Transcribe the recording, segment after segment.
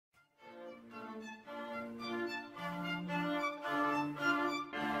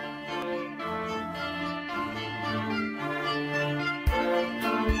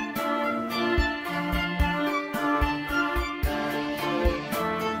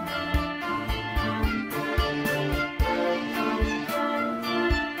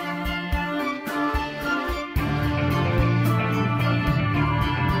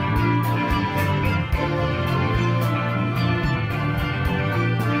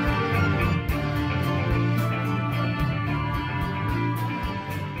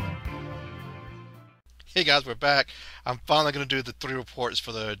Hey guys, we're back. I'm finally going to do the three reports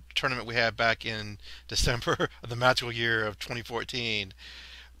for the tournament we had back in December of the magical year of 2014.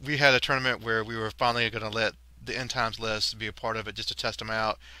 We had a tournament where we were finally going to let the end times list be a part of it just to test them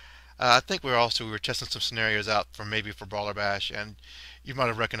out. I think we were testing some scenarios out for maybe for Brawler Bash, and you might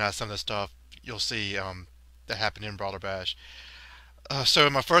have recognized some of the stuff you'll see that happened in Brawler Bash. So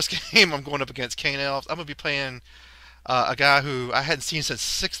in my first game, I'm going up against Khaine Elves. I'm going to be playing a guy who I hadn't seen since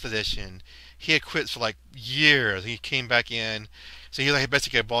sixth edition. He had quit for like years. He came back in, so he like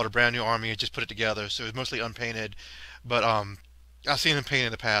basically bought a brand new army and just put it together. So it was mostly unpainted, but I've seen him paint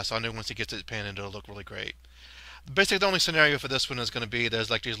in the past, so I know once he gets it painted, it'll look really great. Basically, the only scenario for this one is going to be there's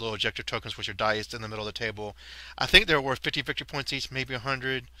like these little ejector tokens which are diced in the middle of the table. I think they're worth 50 victory points each, maybe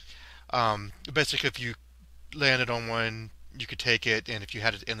 100. Basically, if you landed on one, you could take it, and if you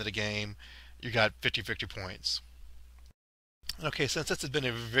had it at the end of the game, you got 50 victory points. Okay, since this has been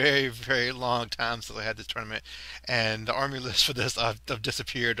a very, very long time since I had this tournament, and the army lists for this have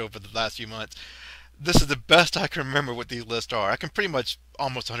disappeared over the last few months, this is the best I can remember what these lists are. I can pretty much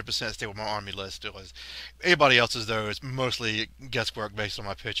almost 100% stay with my army list. It was anybody else's though is mostly guesswork based on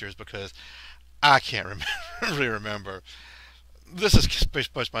my pictures because I can't really remember. This is pretty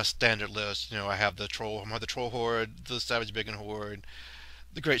much my standard list. I have the troll horde, the savage biggin horde,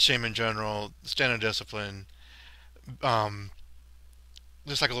 the great shaman general, standard discipline, um,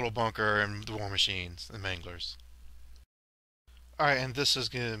 just like a little bunker and the war machines, the manglers. All right, and this is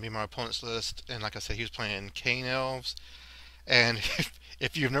going to be my opponent's list. And like I said, he was playing Khaine Elves. And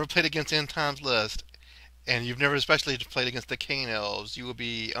if you've never played against End Times list, and you've never especially played against the Khaine Elves, you will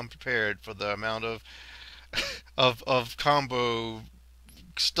be unprepared for the amount of of combo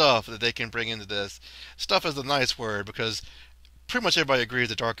stuff that they can bring into this. Stuff is a nice word because pretty much everybody agrees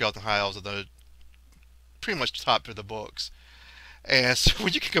that Dark Elves and High Elves are the pretty much top of the books. And so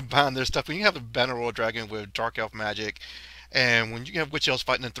when you can combine their stuff, when you have a Banner Royal Dragon with Dark Elf magic, and when you have Witch Elves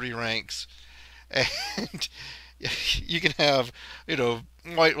fighting in three ranks, and you can have,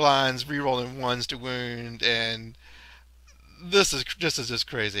 White Lions rerolling ones to wound, and this is just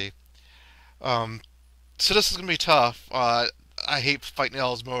crazy. Um, so this is gonna be tough. I hate fighting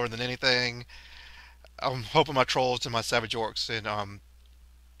elves more than anything. I'm hoping my trolls and my savage orcs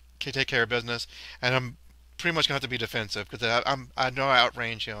can take care of business, and I'm pretty much gonna have to be defensive because I know I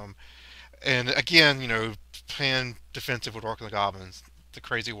outrange him. And again, playing defensive with Orcs and Goblins, the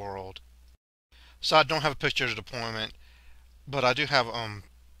crazy world. So I don't have a picture of the deployment, but I do have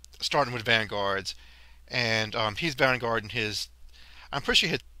starting with vanguards, and he's vanguard in his. I'm pretty sure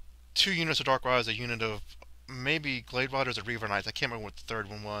he had two units of Dark Riders, a unit of maybe Glade Riders or Reaver Knights. I can't remember what the third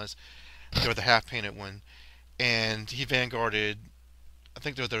one was. They were the half painted one, and he vanguarded. I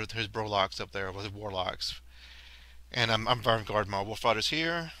think there were his Brolocks up there, was Warlocks, and I'm vanguarding my Wolf Riders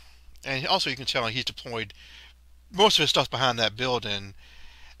here. And also, you can tell he's deployed most of his stuff behind that building.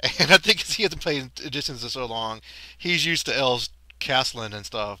 And I think 'cause he hasn't played editions in so long, he's used to elves castling and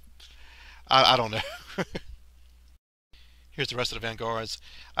stuff. I don't know. Here's the rest of the vanguards.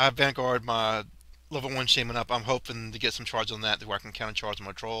 I vanguard my level one shaman up. I'm hoping to get some charge on that where I can counter charge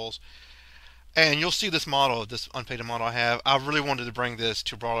my trolls. And you'll see this model, this unpainted model I have. I really wanted to bring this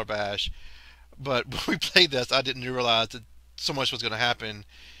to Brawler Bash, but when we played this, I didn't realize that so much was going to happen,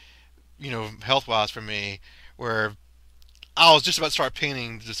 health wise for me, where I was just about to start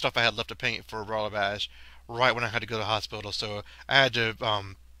painting the stuff I had left to paint for Brawler Bash right when I had to go to the hospital. So I had to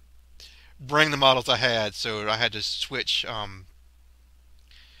bring the models I had. So I had to switch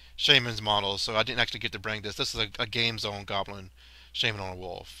Shaman's models. So I didn't actually get to bring this. This is a Game Zone Goblin Shaman on a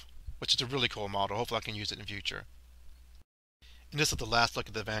Wolf, which is a really cool model. Hopefully I can use it in the future. And this is the last look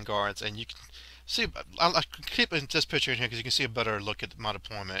at the Vanguards. And you can see, I keep this picture in here because you can see a better look at my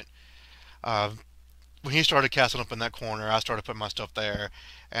deployment. Uh, when he started casting up in that corner, I started putting my stuff there,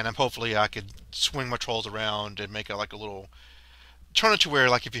 and hopefully I could swing my trolls around and make it like a little turn it to where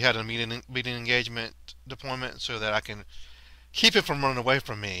like if you had a meeting engagement deployment, so that I can keep him from running away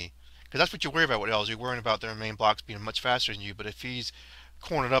from me. Because that's what you worry about with elves. You're worrying about their main blocks being much faster than you. But if he's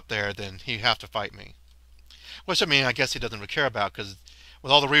cornered up there, then he have to fight me. Which I mean, I guess he doesn't really care about because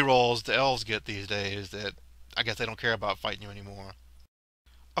with all the rerolls the elves get these days, that I guess they don't care about fighting you anymore.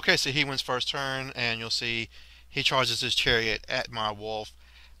 Okay, so he wins first turn, and you'll see he charges his chariot at my wolf.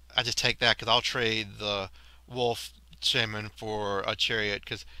 I just take that because I'll trade the wolf shaman for a chariot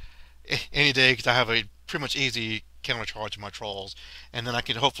because any day because I have a pretty much easy counter charge of my trolls, and then I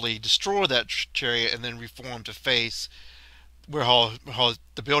can hopefully destroy that chariot and then reform to face where all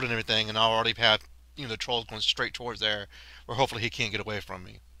the building and everything, and I'll already have the trolls going straight towards there, where hopefully he can't get away from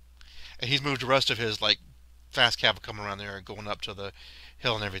me. And he's moved the rest of his like fast cavalry coming around there and going up to the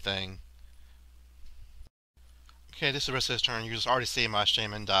hill and everything. Okay, this is the rest of his turn. You just already see my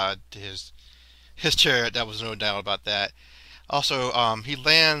shaman died to his chariot. That was no doubt about that. Also, he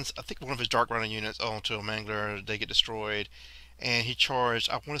lands, I think, one of his Dark Runner units onto a Mangler. They get destroyed. And he charged,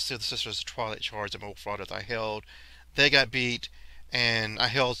 I want to say the Sisters of Twilight charged at both Marauders I held. They got beat, and I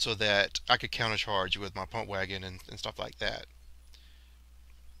held so that I could countercharge with my pump wagon and stuff like that.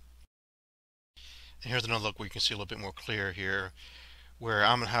 And here's another look where you can see a little bit more clear here, where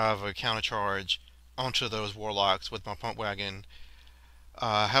I'm going to have a countercharge onto those Warlocks with my pump wagon.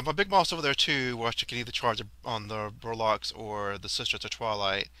 I have my big boss over there too, which can either charge on the Warlocks or the Sisters of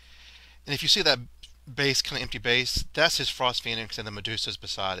Twilight. And if you see that base, kind of empty base, that's his Frost Phoenix and the Medusas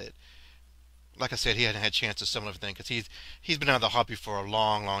beside it. Like I said, he hadn't had a chance to summon everything because he's been out of the hobby for a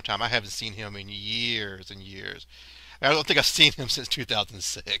long, long time. I haven't seen him in years and years. I don't think I've seen him since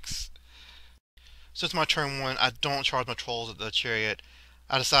 2006. So it's my turn one. I don't charge my trolls at the chariot.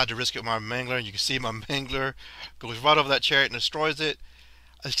 I decide to risk it with my Mangler, and you can see my Mangler goes right over that chariot and destroys it.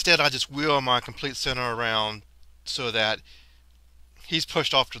 Instead, I just wheel my complete center around so that he's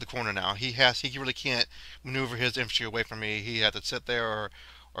pushed off to the corner now. He really can't maneuver his infantry away from me. He has to sit there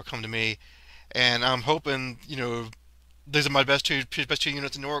or come to me. And I'm hoping, these are my best two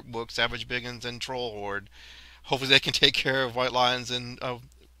units in the Orc book, Savage Biggins and Troll Horde. Hopefully they can take care of White Lions and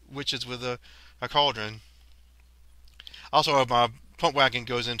Witches with a Cauldron. Also, my pump wagon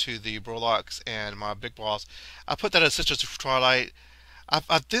goes into the Warlocks and my big boss. I put that as Sisters of Twilight.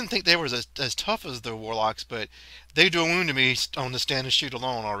 I didn't think they were as tough as the Warlocks, but they do a wound to me on the stand and shoot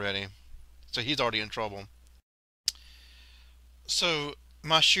alone already. So he's already in trouble. So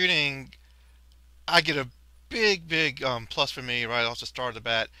my shooting, I get a big plus for me right off the start of the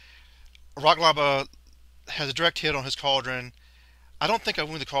bat. Rock Lava has a direct hit on his Cauldron. I don't think I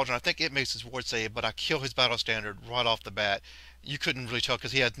wound the Cauldron. I think it makes his ward save, but I kill his battle standard right off the bat. You couldn't really tell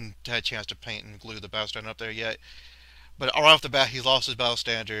because he hadn't had a chance to paint and glue the battle standard up there yet. But right off the bat, he's lost his battle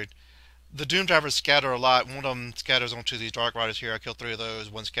standard. The Doom Drivers scatter a lot. One of them scatters onto these Dark Riders here. I kill 3 of those.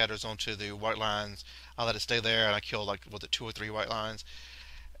 One scatters onto the White Lions. I let it stay there, and I kill, like, was it 2 or 3 White Lions?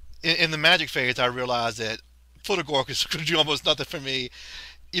 In the Magic phase, I realized that Gork is going to do almost nothing for me.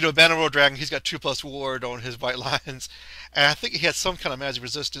 Banner World Dragon, he's got 2+ ward on his White Lions. And I think he had some kind of magic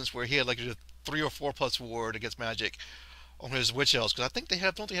resistance where he had like a 3 or 4+ ward against magic on his Witch Elves. Because I think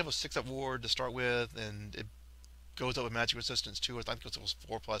don't they have a 6+ ward to start with, and it goes up with magic resistance too. I think it was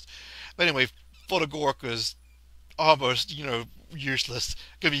 4+. But anyway, Gork was almost, useless.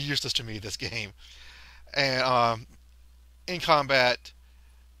 Gonna be useless to me this game. And in combat,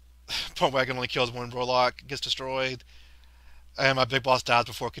 Pump Wagon only kills 1 Warlock, gets destroyed, and my big boss dies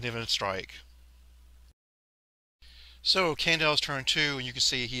before it can even strike. So Khaine turn 2, and you can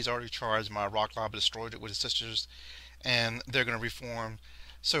see he's already charged my Rock Lava, destroyed it with his sisters, and they're going to reform.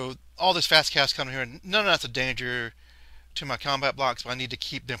 So all this fast cast coming here, none of that's a danger to my combat blocks, but I need to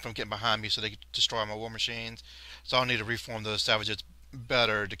keep them from getting behind me so they can destroy my war machines. So I'll need to reform those savages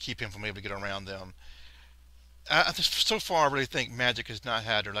better to keep him from able to get around them. So far, I really think magic has not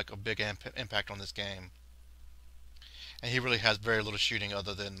had like a big impact on this game, and he really has very little shooting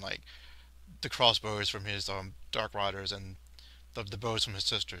other than like the crossbows from his Dark Riders and the bows from his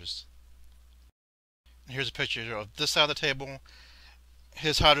sisters. And here's a picture of this side of the table.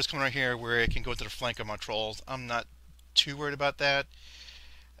 His Hydra's coming right here where it can go to the flank of my trolls. I'm not too worried about that.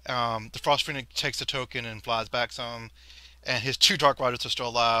 The Frost Phoenix takes the token and flies back some, and his 2 Dark Riders are still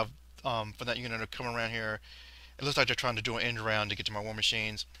alive for that unit to come around here. It looks like they're trying to do an end round to get to my war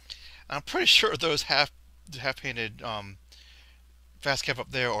machines. I'm pretty sure those half-painted fast cap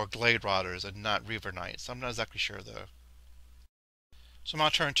up there are Glade Riders and not Reaver Knights. I'm not exactly sure though. So my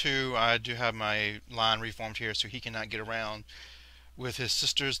turn 2, I do have my line reformed here so he cannot get around with his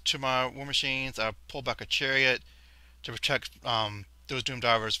sisters to my war machines. I pull back a chariot to protect those Doom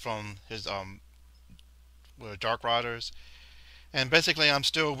Divers from his Dark Riders. And basically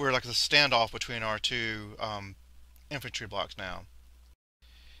we're like a standoff between our 2 infantry blocks now.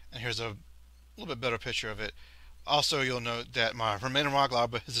 And here's a little bit better picture of it. Also, you'll note that my remaining Rock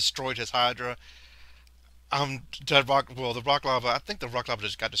Lava has destroyed his Hydra. The Rock Lava, I think the Rock Lava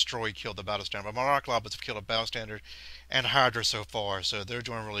just got destroyed, killed the Battle Standard, but my Rock Lavas have killed a Battle Standard and Hydra so far, so they're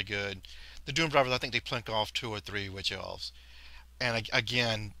doing really good. The Doom Drivers, I think they plink off 2 or 3 Witch Elves. And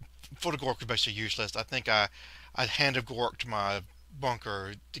again, Gork was basically useless. I think I handed Gork to my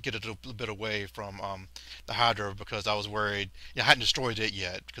bunker to get it a little bit away from the Hydra because I was worried. I hadn't destroyed it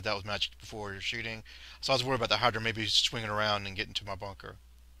yet because that was magic before shooting. So I was worried about the Hydra maybe swinging around and getting to my bunker.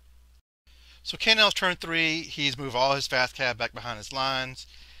 So Khaine's turn 3, he's moved all his fast cab back behind his lines.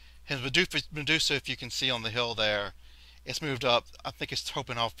 His Medusa, if you can see on the hill there, it's moved up. I think it's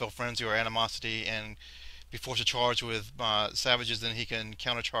hoping I'll feel frenzy or animosity and be forced to charge with my savages, then he can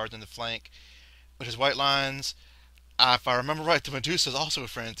countercharge in the flank with his white lines. If I remember right, the Medusa is also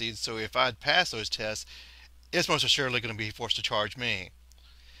frenzied, so if I'd passed those tests, it's most assuredly going to be forced to charge me.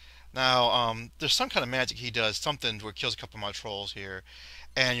 Now, there's some kind of magic he does, something where he kills a couple of my trolls here.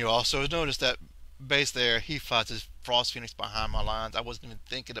 And you'll also notice that base there, he fights his Frost Phoenix behind my lines. I wasn't even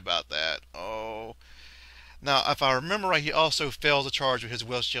thinking about that. Oh. Now, if I remember right, he also fails to charge with his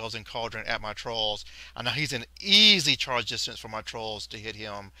Will Shells and Cauldron at my trolls. And now he's in easy charge distance for my trolls to hit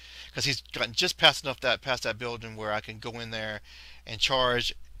him, because he's gotten just past that building where I can go in there and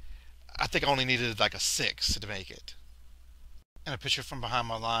charge. I think I only needed like a 6 to make it. And a picture from behind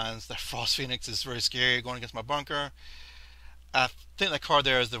my lines. That Frost Phoenix is very scary going against my bunker. I think that card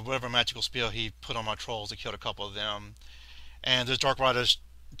there is the whatever magical spell he put on my trolls that killed a couple of them. And those Dark Riders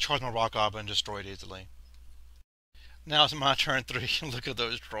charged my Rock Goblin and destroyed easily. Now it's my turn 3. Look at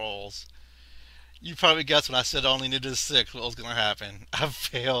those trolls. You probably guessed when I said I only needed a 6 what was going to happen. I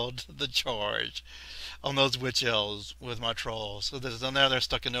failed the charge on those Witch Elves with my trolls. So they're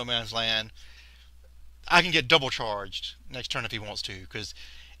stuck in no man's land. I can get double charged next turn if he wants to, because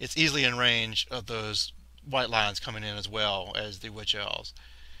it's easily in range of those white lines coming in as well as the Witch Elves.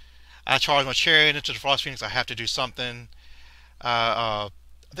 I charge my Chariot into the Frost Phoenix. I have to do something. I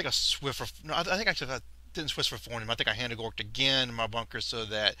think I Swift. No, I think actually I didn't Swift Reform him. I think I Hand of Gorked again in my bunker so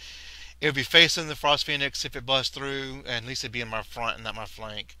that it would be facing the Frost Phoenix if it busts through, and at least it'd be in my front and not my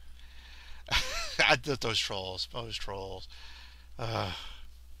flank. I did those trolls.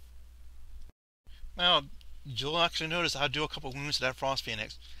 Now, you'll actually notice I do a couple wounds to that Frost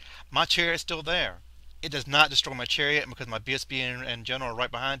Phoenix. My Chariot's still there. It does not destroy my Chariot because my BSB and General are right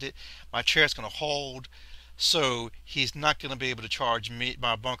behind it. My Chariot's going to hold, so he's not going to be able to charge me,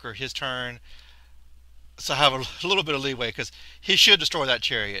 my bunker, his turn. So I have a little bit of leeway because he should destroy that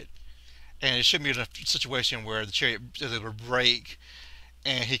Chariot. And it shouldn't be in a situation where the Chariot is able to break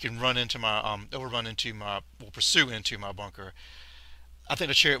and he can run into my, pursue into my bunker. I think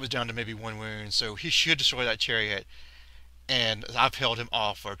the Chariot was down to maybe 1 wound, so he should destroy that Chariot. And I've held him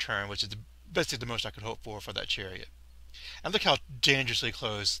off for a turn, which is basically the most I could hope for that Chariot. And look how dangerously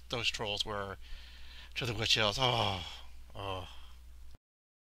close those trolls were to the Witch Elves. Oh.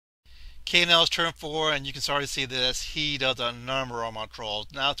 Khaine's turn 4, and you can start to see this. He does a number on my trolls.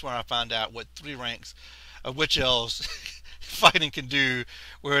 Now that's when I find out what 3 ranks of Witch Elves fighting can do,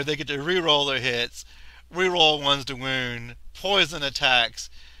 where they get to reroll their hits, reroll ones to wound, poison attacks,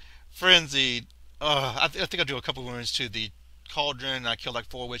 frenzied. I think I'll do a couple wounds to the Cauldron. I kill like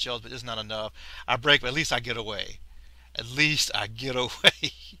 4 Witch Elves, but it's not enough. I break, but at least I get away. At least I get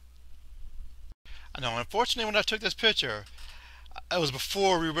away. I know, unfortunately, when I took this picture, it was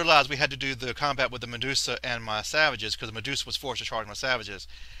before we realized we had to do the combat with the Medusa and my savages, because the Medusa was forced to charge my savages.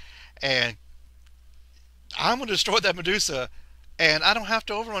 And I'm going to destroy that Medusa, and I don't have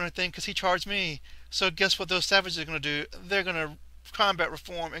to overrun anything because he charged me. So guess what those savages are going to do? They're going to combat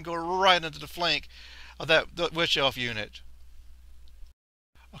reform and go right into the flank of that Witch Elf unit.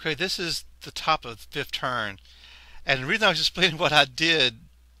 Okay, this is the top of the 5th turn. And the reason I was explaining what I did,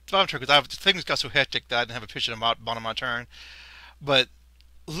 because things got so hectic that I didn't have a picture of the bottom of my turn. But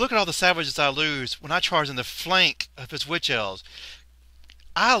look at all the savages I lose when I charge in the flank of his Witch Elves.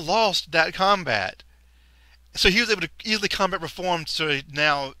 I lost that combat. So he was able to easily combat reform, so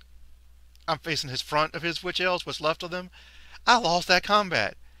now I'm facing his front of his Witch Elves, what's left of them. I lost that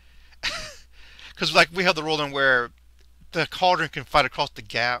combat. Because like we have the rule in where the Cauldron can fight across the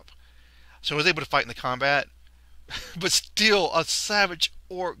gap. So I was able to fight in the combat. But still, a savage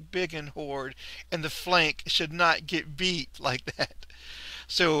orc big and horde in the flank should not get beat like that.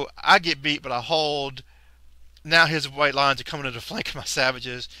 So I get beat, but I hold. Now his white lines are coming to the flank of my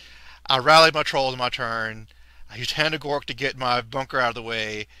savages. I rallied my trolls in my turn. I used Hand of Gork to get my bunker out of the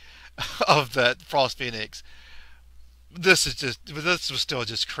way of that Frost Phoenix. This was still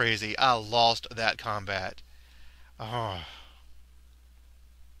just crazy. I lost that combat. Oh.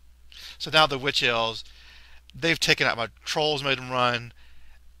 So now the Witch Elves, they've taken out my trolls, made them run.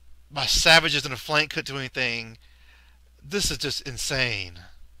 My savages in the flank couldn't do anything. This is just insane.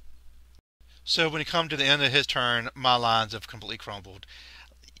 So when he come to the end of his turn, my lines have completely crumbled.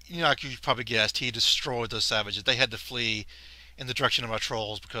 You know, like you probably guessed, he destroyed those savages. They had to flee in the direction of my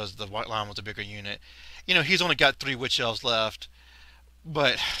trolls because the white line was a bigger unit. You know, he's only got 3 Witch Elves left,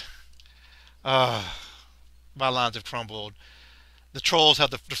 but my lines have crumbled. The trolls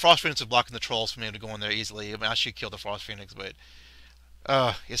have the Frost Phoenix is blocking the trolls from able to go in there easily. I mean, I should kill the Frost Phoenix, but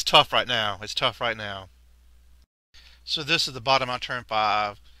it's tough right now. So this is the bottom of turn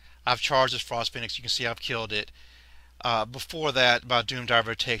 5. I've charged this Frost Phoenix. You can see I've killed it. Before that, my Doom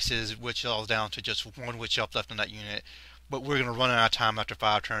Diver takes his Witch Elves down to just one Witch Elf left in that unit. But we're going to run out of time after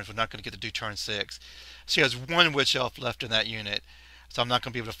 5 turns. We're not going to get to do turn 6. So he has one Witch Elf left in that unit. So I'm not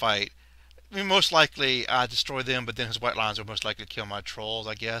going to be able to fight. I mean, most likely I destroy them, but then his White Lions are most likely to kill my Trolls,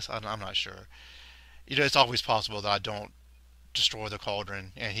 I guess. I'm not sure. It's always possible that I don't destroy the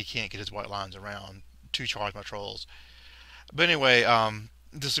Cauldron and he can't get his White Lions around to charge my Trolls. But anyway,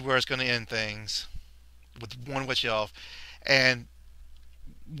 this is where it's going to end things with one Witch Elf. And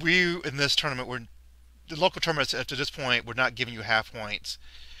we, in this tournament, the local tournaments up to this point, we're not giving you half points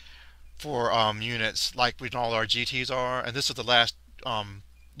for units like we all our GTs are. And this is the last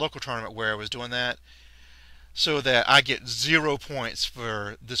local tournament where I was doing that. So that I get 0 points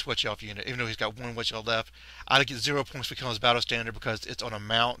for this Witch Elf unit. Even though he's got one Witch Elf left, I get 0 points for killing his battle standard because it's on a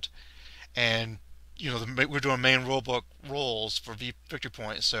mount. And, we're doing main rulebook rolls for victory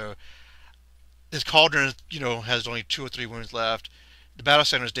points. So his Cauldron, has only 2 or 3 wounds left. The battle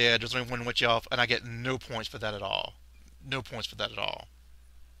standard's dead. There's only one Witch Elf, and I get no points for that at all. No points for that at all.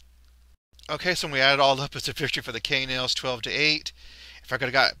 Okay, so when we add it all up, it's a victory for the Khaine Elves, 12-8. If I could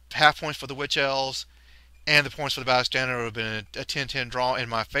have got half points for the Witch Elves and the points for the battle standard, it would have been a 10-10 draw in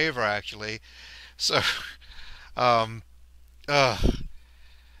my favor, actually. So, um,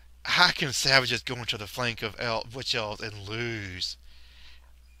 how can Savages go into the flank of Witch Elves and lose?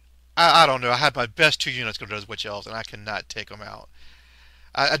 I don't know. I had my best 2 units go to those Witch Elves, and I cannot take them out.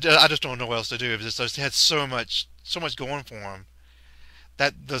 I just don't know what else to do. They had so much going for them.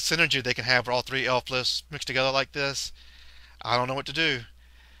 That the synergy they can have with all 3 elf lists mixed together like this, I don't know what to do.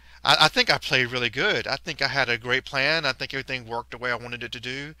 I think I played really good. I think I had a great plan. I think everything worked the way I wanted it to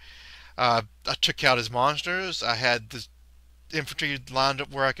do. I took out his monsters. I had the infantry lined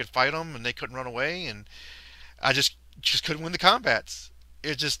up where I could fight them, and they couldn't run away. And I just couldn't win the combats.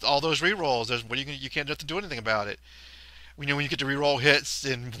 It's just all those rerolls. You can't have to do anything about it. When you get to reroll hits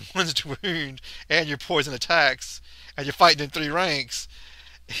and ones to wound and your poison attacks, and you're fighting in 3 ranks,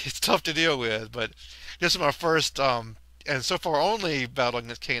 it's tough to deal with. But this is my first and so far only battle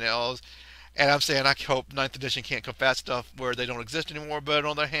against Khaine Elves, and I'm saying I hope 9th edition can't combat stuff where they don't exist anymore. But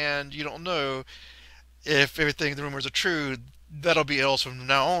on the other hand, you don't know if everything the rumors are true. That'll be Elves from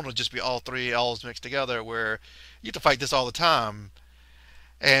now on. It'll just be all 3 Elves mixed together, where you have to fight this all the time.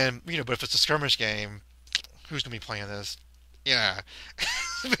 And but if it's a skirmish game, who's gonna be playing this? Yeah.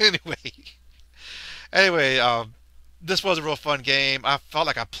 But anyway, this was a real fun game. I felt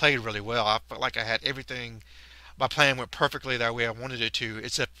like I played really well. I felt like I had everything. My plan went perfectly that way I wanted it to,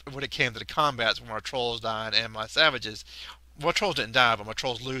 except when it came to the combats, when my Trolls died and my Savages. My Trolls didn't die, but my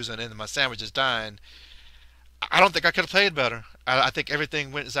Trolls losing and my Savages dying. I don't think I could have played better. I think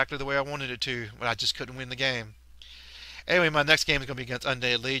everything went exactly the way I wanted it to, but I just couldn't win the game. Anyway, my next game is going to be against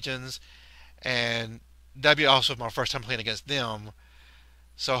Undead Legions, and that'd be also my first time playing against them.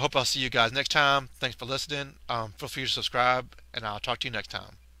 So I hope I'll see you guys next time. Thanks for listening. Feel free to subscribe, and I'll talk to you next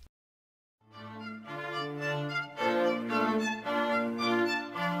time.